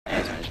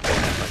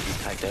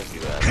Bugs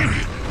everywhere.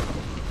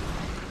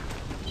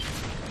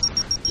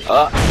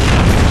 Oh,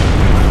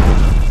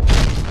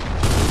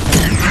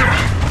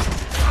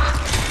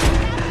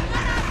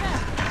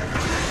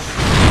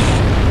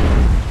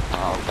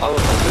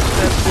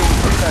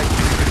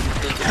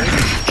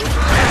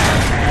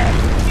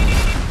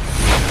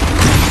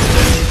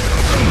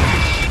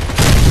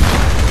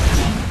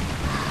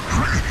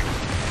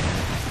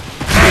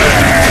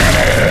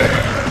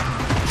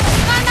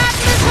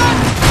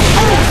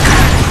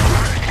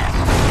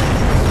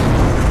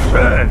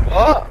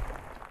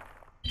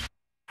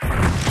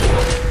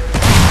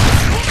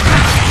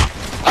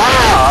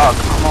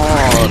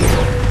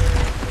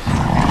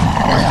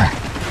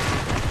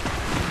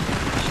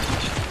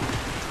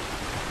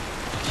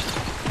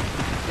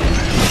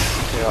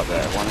 up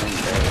there, one in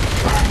there.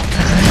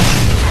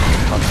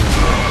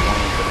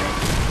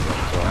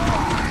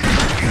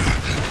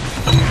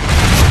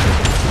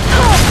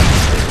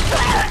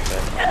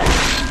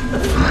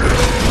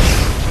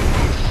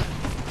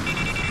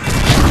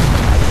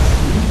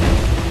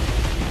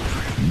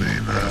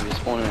 He's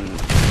spawning.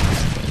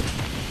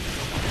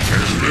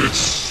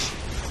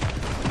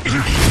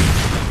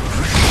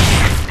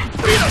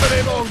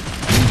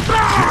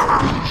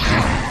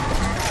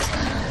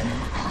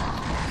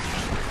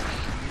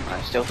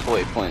 Still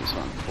 40 points,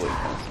 man. 40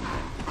 points.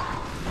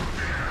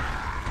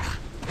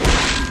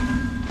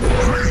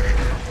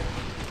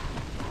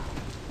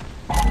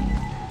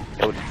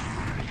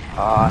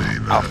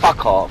 Oh,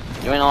 fuck off.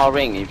 You're in our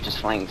ring, you've just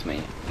flanked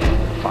me.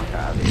 Fuck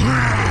out of here.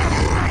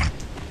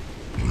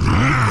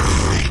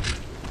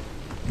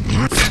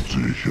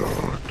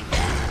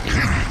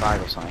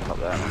 Flag or something up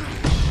there, man.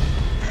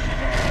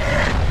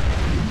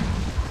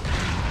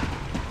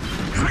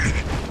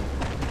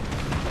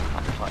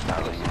 Fuck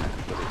that ring, yeah.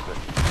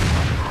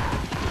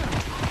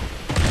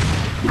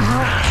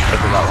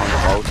 Maybe that one of the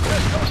bolts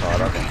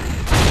outside, I think.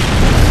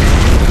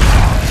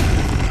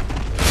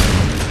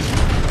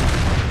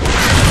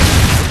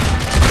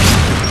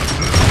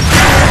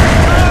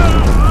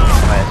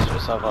 Wait, it's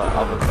just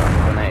other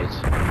grenades.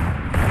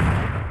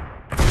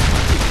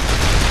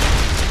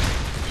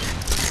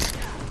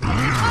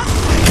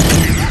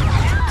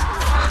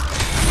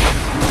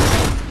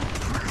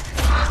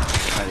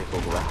 Maybe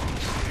full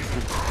weapons.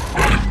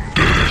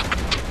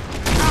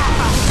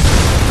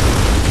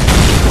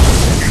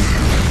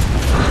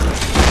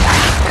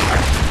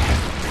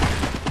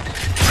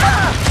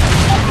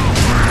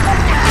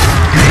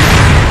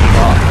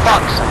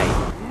 Fuck's sake!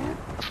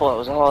 I thought it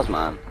was ours,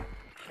 man.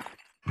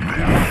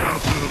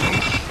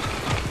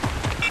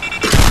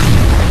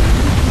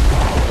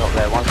 Up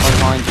there, one's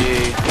behind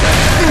you.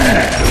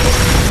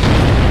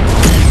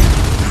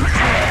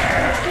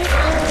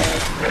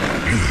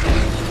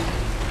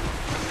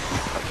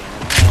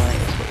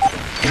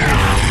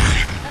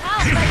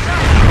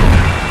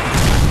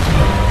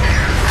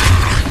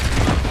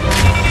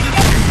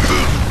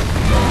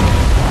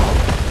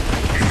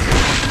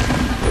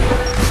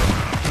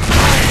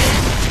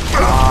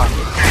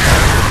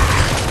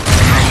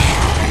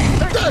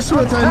 Das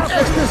wird ein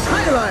echtes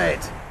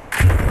Highlight!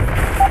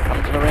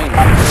 Come to the ring.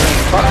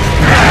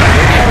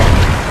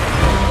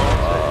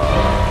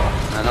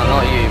 No,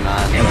 not you,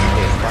 man. The other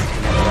kid,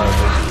 fucking never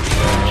over.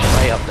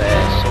 Straight up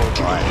there, sword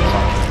right,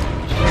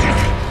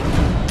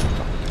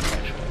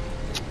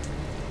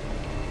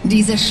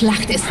 Diese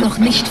Schlacht ist noch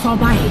nicht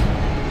vorbei.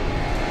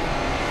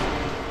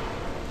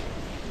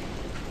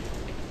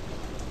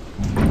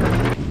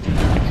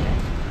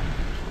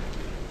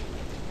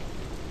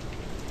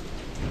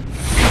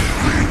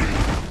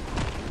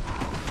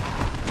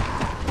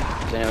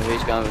 Do you know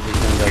who's going with his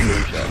window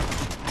boom shot?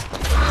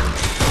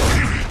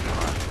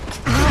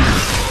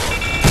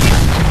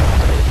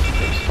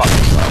 It's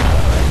fucking slow.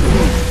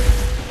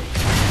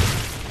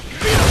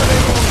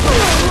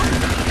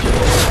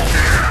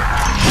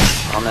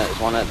 Oh no, there's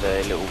one at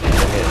the little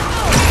window here.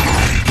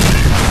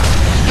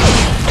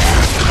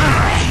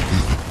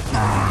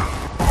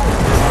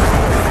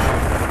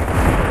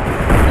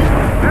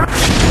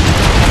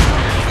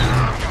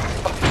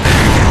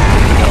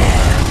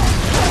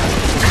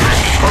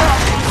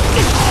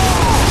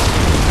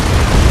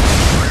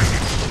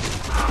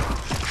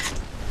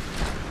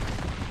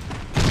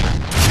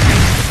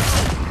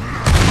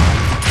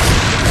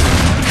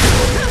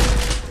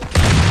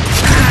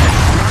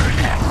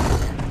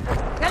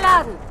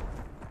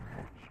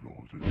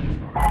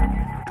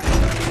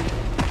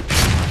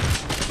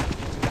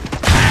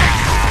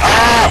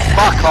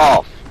 Fuck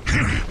off!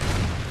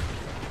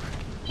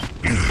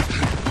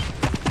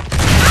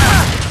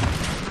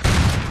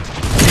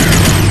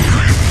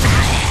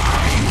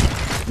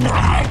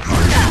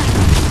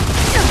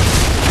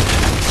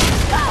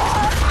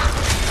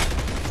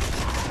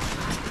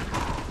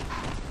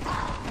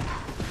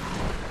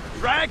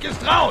 Rank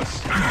ist raus!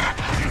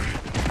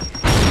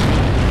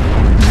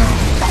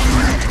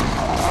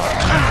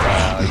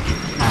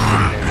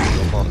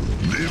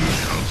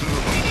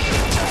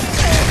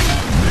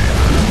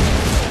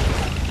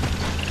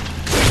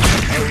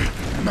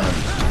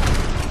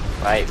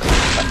 Right,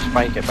 let's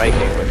break it,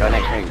 quick, go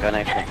next ring,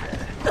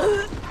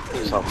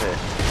 It's up here.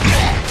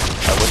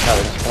 out,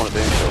 there's a spawn at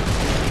boom shop.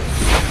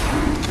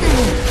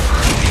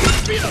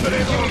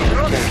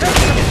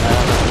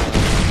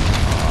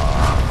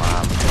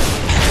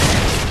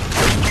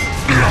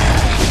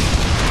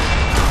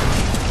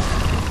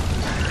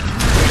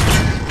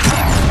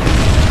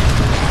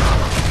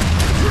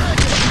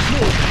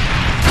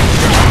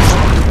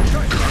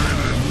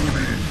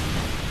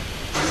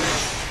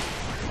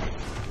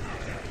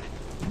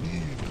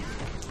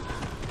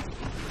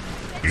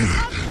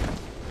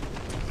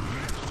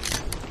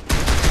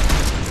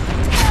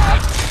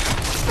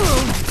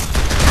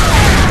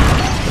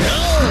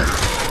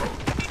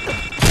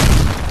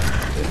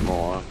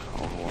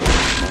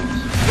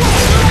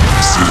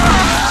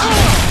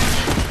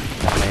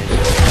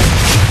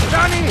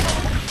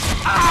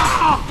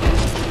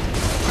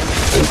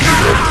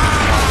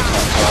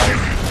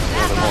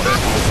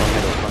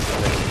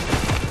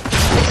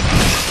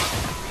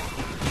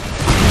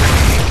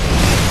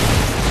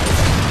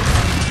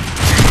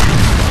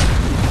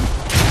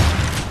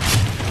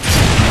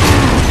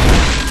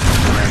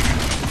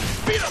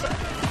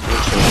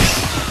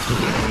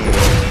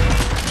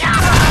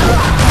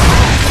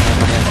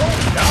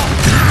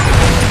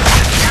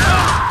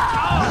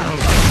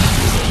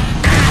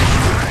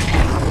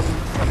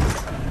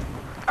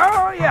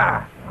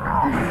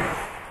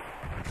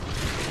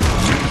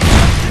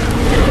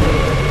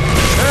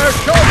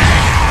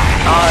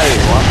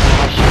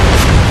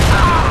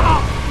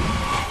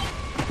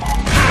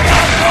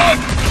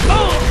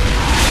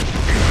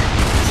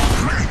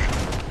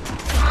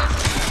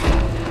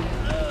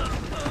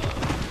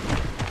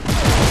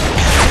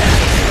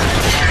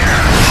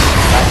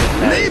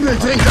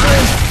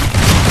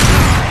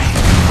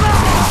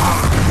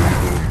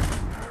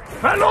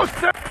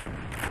 Verluste!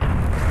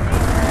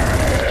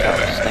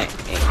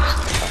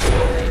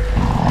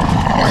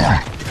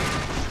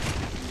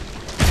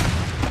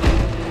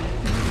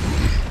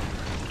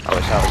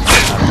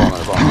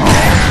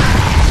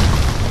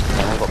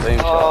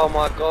 Oh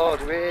my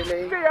god,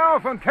 really? Steh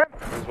auf und kämpf!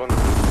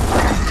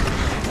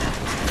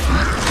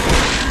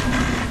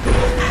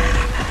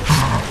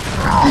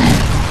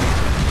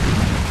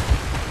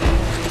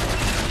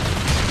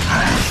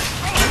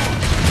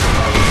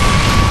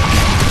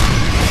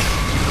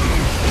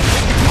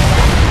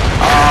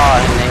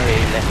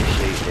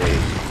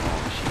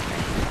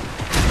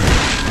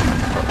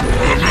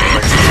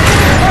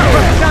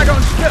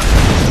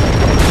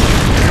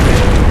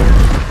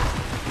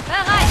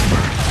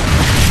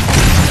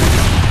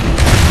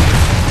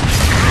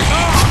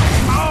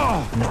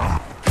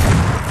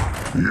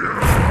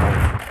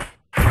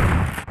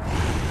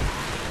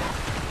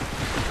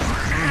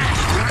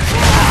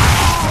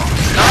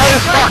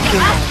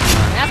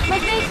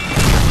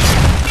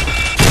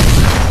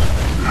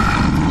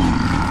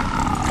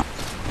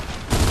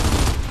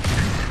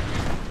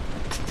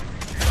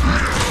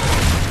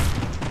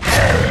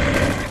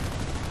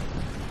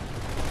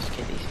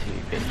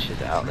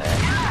 Out there.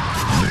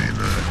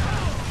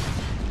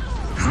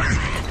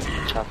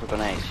 Chopper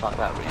grenades, fuck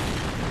that really.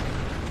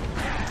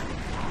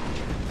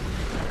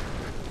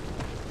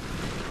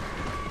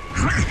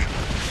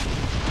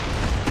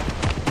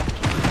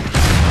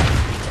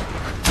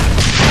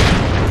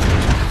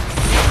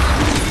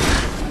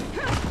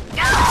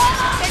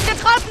 Bin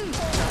getroffen!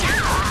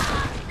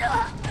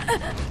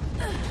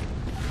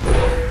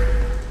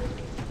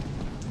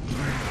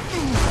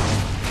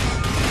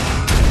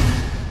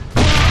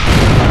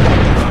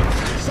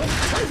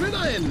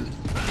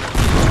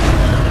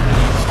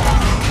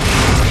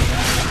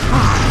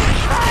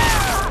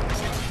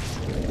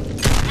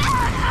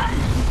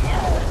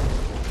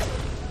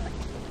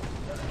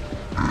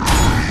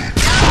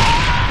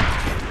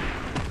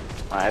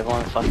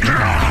 Everyone fucking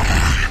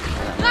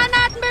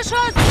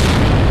Granatenbeschuss!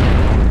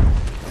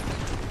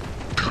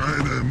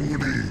 Keine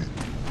Muni.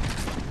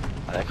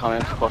 They're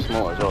coming across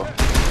more as well.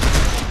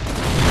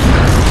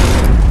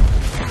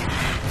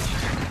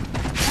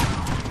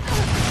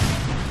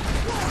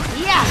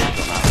 Ja!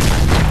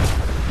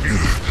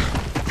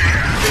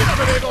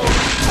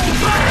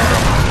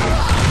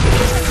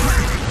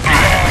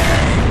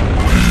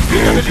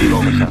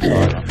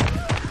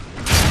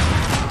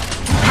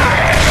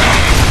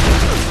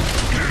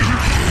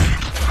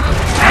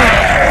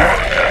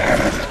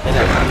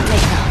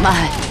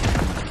 Mal.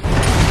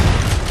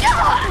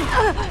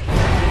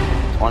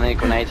 One in a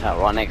grenade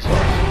tower right next to us.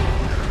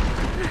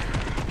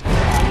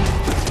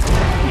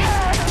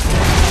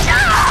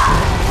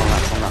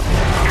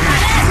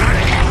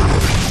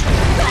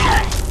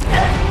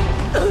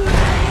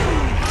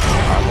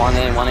 One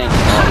in. Oh,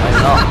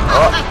 maybe not.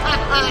 Oh.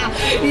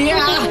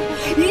 Ja,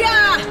 ja!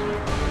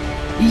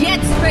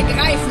 Jetzt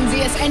begreifen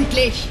Sie es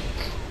endlich!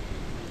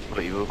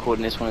 But you were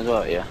recording this one as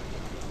well, yeah?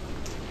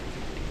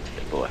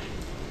 Good boy.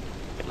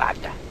 Good lad.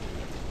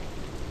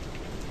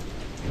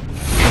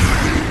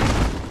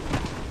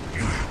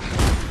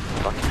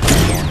 Fucking hell,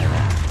 again.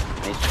 I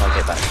need to try to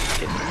get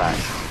to the back.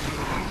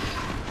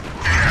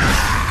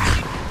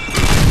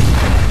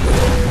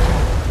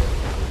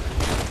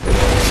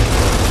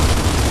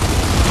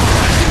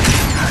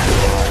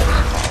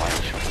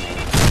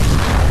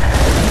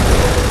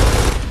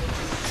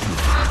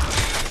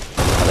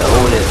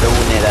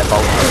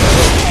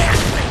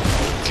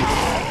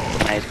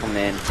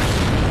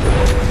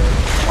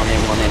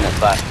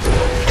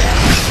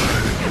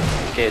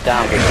 it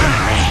down, but make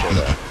sure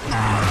that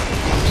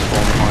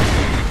spawn behind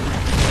me.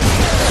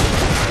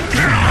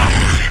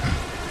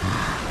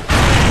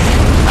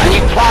 And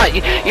you plant,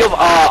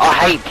 I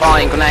hate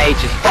planting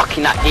grenades, just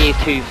fucking that gear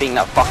 2 thing,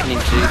 that fucking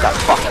introduced that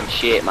fucking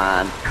shit,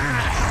 man.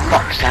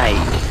 Fuck's sake.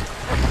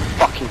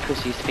 Fucking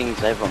pussiest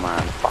things ever,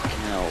 man. Fucking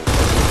hell.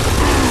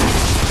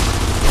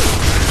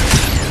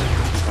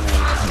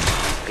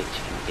 Bitch,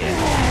 you can get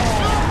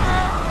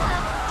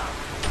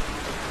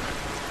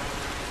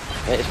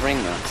it. It's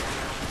ring though.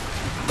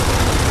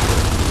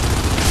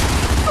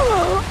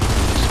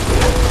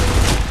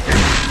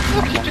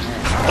 Look, he just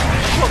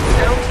shot me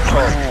down.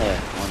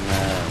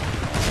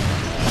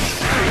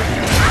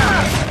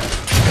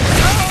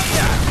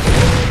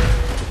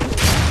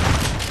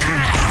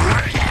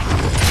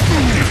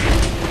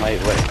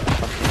 Wait,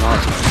 fucking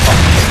nice.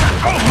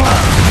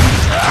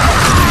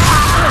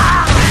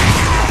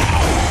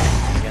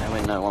 You're gonna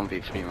win no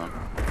 1v3, man.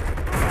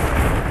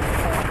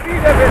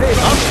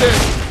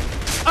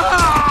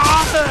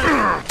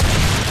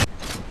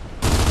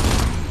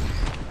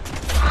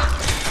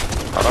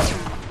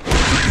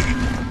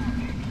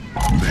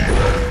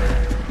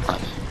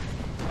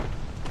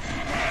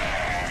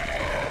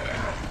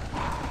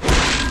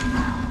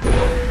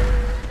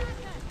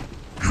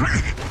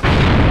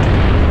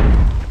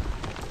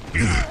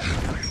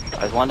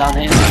 There's one down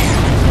here.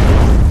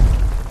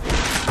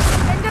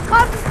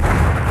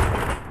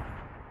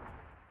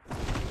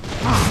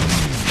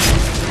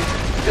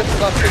 Just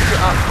as I picked it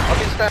up, I've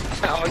been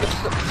standing out, I looked at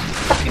the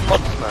fucking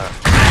monster.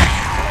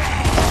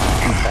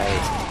 Okay.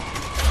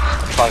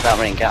 Fuck that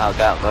ring, get out,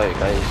 go,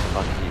 guys.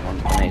 Fucking one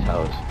grenade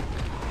towers.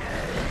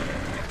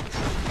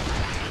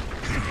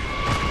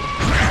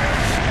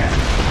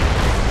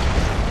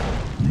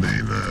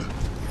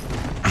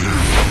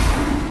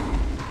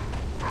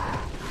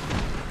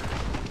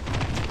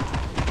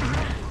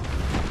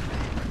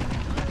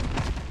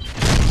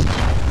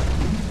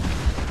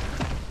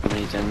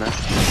 Somebody's in there.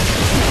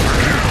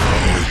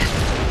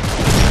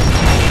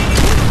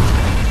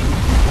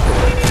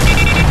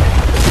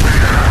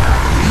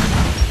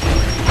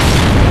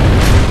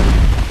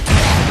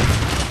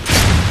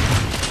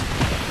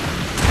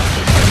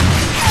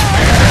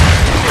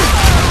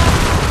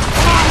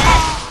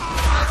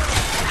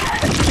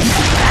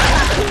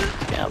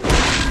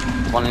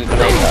 One in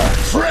grenade there.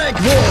 Frag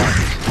war!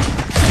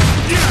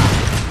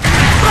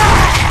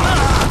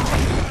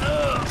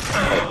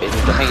 Wait, I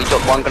think he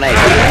dropped one grenade.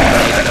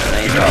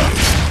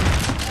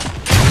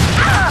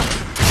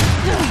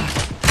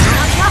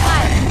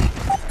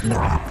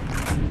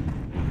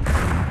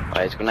 Right,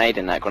 there's a grenade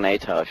in that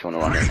grenade tower if you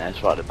want to run in there.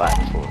 It's right at the back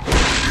before.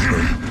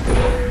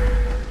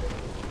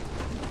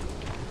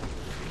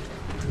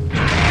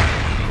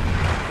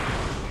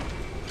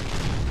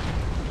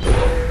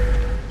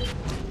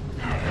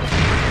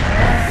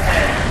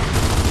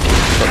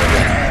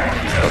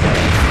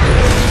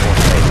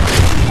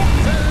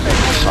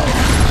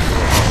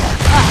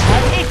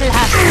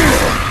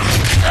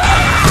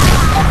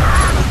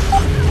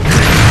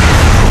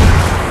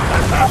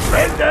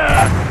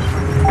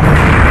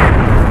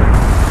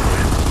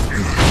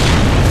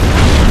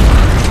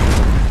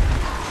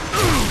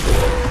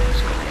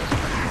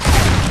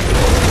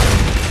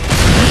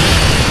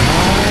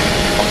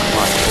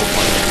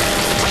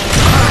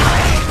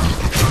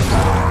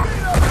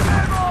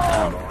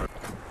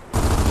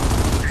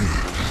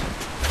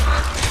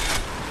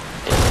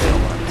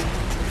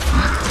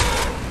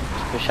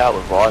 Out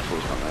with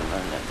rifles on them,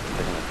 and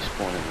they're going to be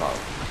spawning like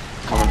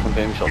coming from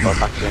boom shot, but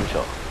back to boom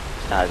shot.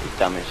 Now he's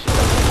damaged.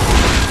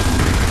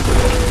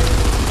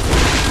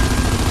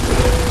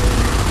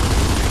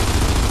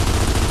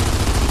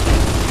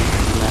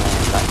 Man,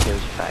 that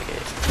kills you,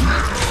 faggot.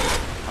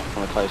 I'm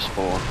from a close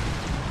spawn.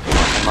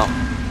 Come up.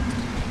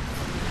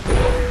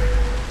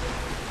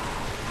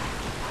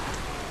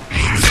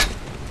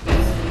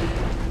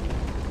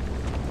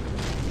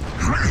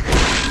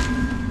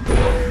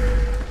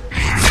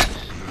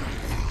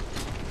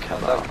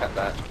 Don't cut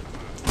that.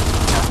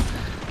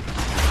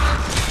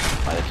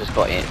 Right, they've just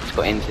got in. It's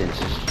got instance.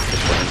 Just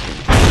got instance.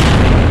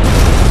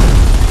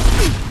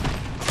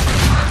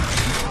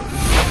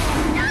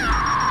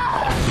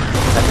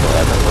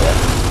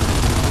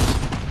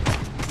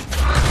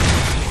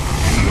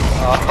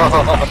 Oh, I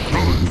thought that was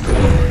clean.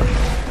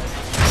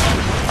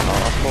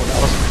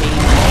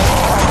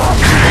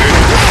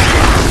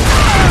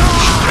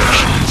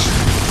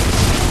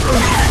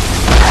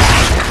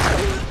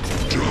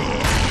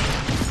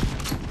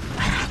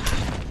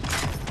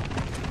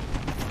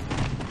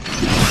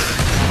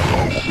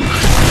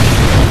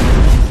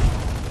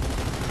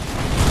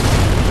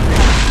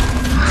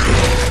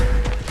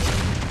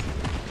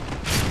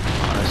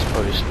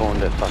 Probably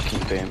spawned at fucking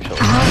boom shot.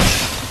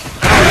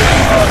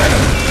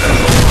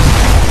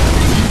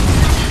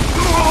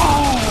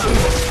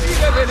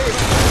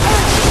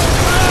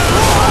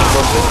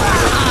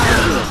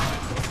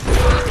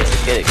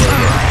 Get it.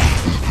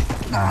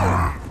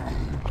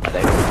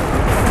 There we go.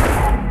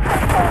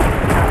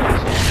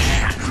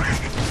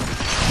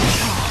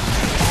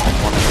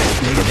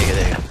 Digga.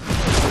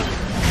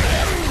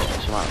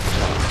 Come on.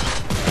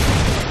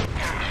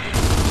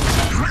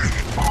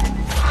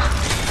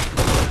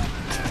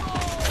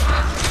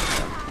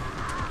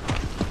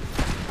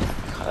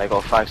 They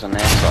got fags on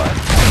their side.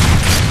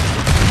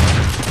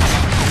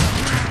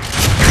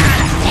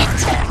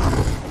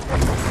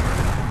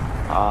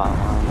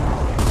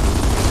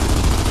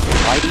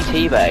 Why are you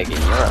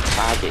teabagging? You're a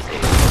faggot, dude.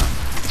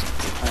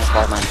 You're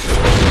 5-man.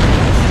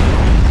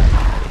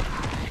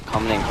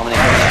 Coming in.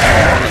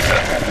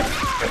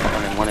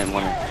 One in.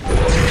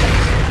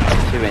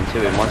 2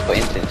 in. One's got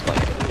instincts, but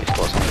he's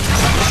got something.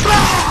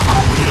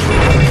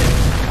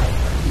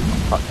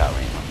 Fuck that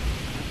ring, man.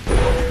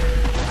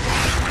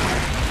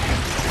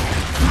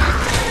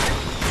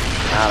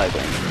 Now they're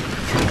going.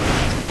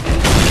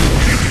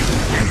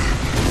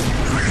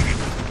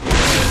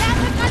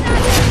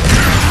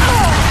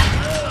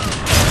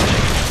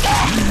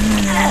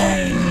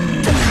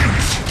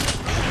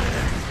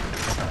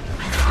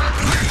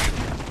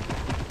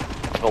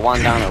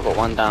 I've got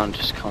one down,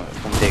 just coming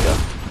from digger.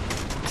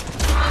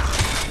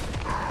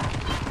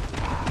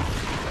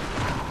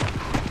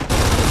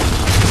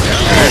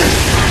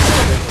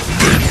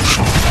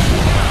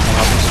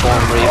 I'll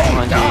spawn reef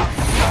behind you.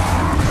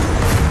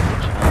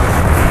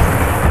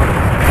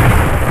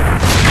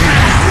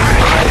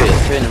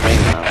 There's 2 in the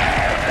ring now.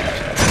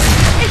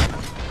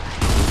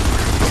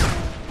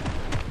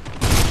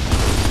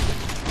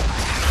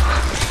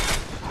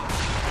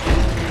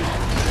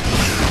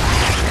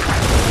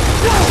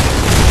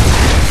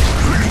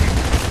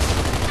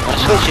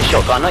 Switch your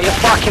shotgun, not your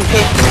fucking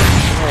pistol.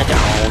 Turn it down.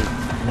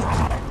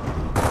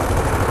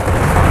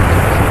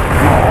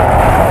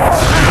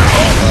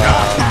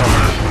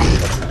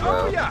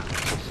 Oh yeah.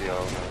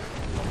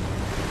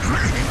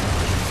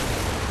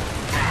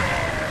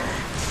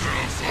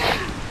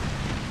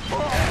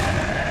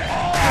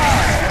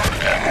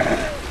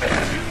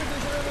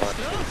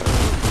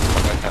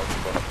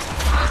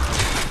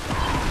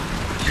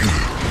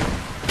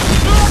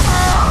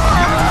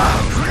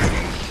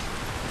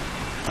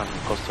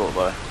 Cost thought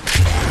about it.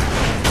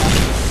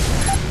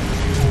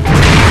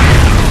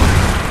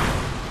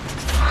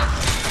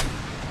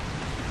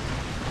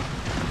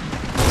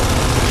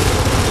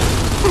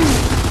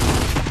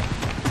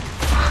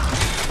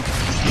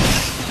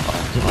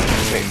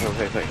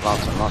 Quick,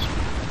 last one.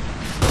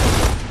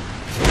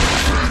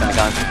 It's gonna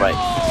go into break.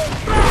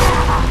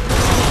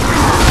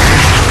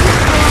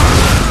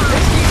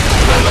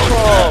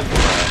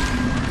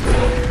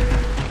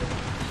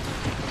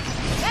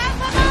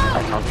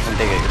 I'm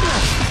digging.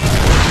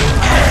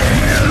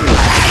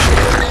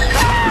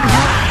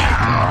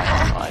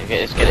 Alright, get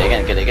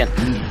it again.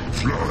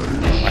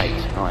 Right,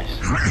 nice,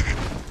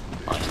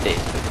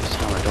 dude. It's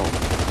hammered on.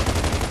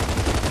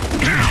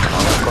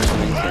 I've got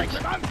some instincts.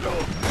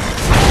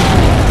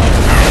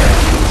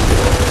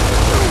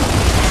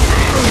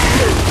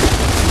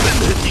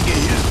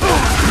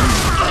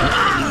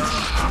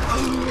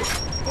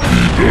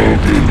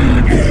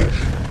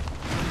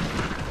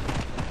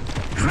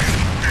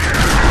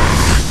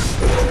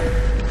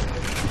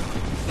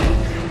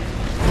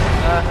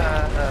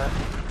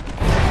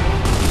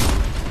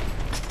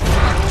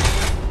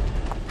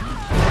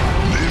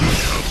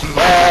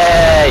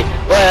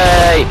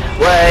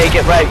 Way,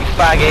 get raped, you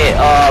faggot.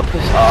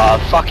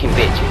 Fucking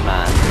bitches,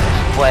 man.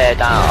 Swear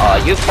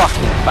down. You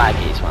fucking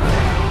faggots, man.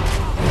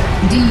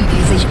 Die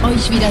sich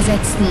euch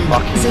widersetzten,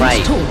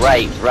 sind tot.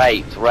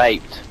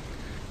 Raped.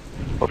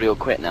 Probably all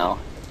quit now.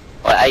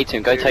 Alright,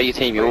 Atum, go tell your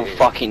team you're all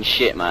fucking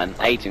shit, man.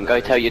 Atum, go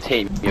tell your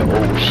team you're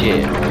all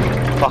shit.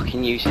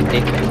 Fucking useless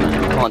dickhead,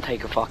 man. You can't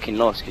take a fucking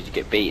loss because you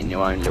get beaten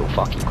your own little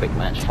fucking quick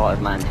match.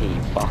 5-man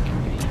team.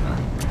 Fucking me,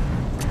 man.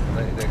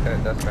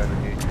 That's kind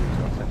of